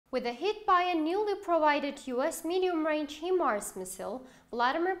With a hit by a newly provided US medium-range HIMARS missile,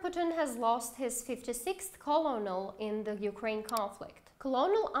 Vladimir Putin has lost his 56th colonel in the Ukraine conflict.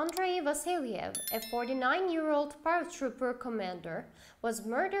 Colonel Andrei Vasilyev, a 49-year-old paratrooper commander, was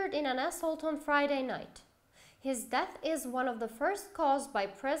murdered in an assault on Friday night. His death is one of the first caused by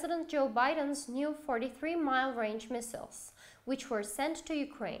President Joe Biden's new 43-mile range missiles, which were sent to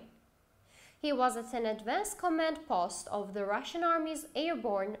Ukraine. He was at an advanced command post of the Russian Army's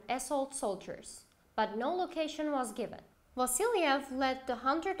airborne assault soldiers, but no location was given. Vasilyev led the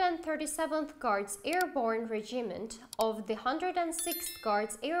 137th Guards Airborne Regiment of the 106th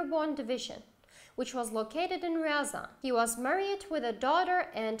Guards Airborne Division, which was located in Ryazan. He was married with a daughter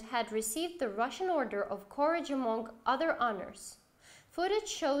and had received the Russian Order of Courage among other honors. Footage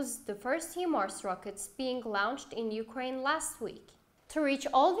shows the first HIMARS rockets being launched in Ukraine last week. To reach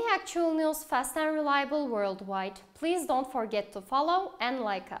all the actual news fast and reliable worldwide, please don't forget to follow and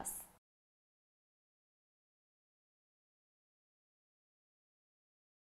like us.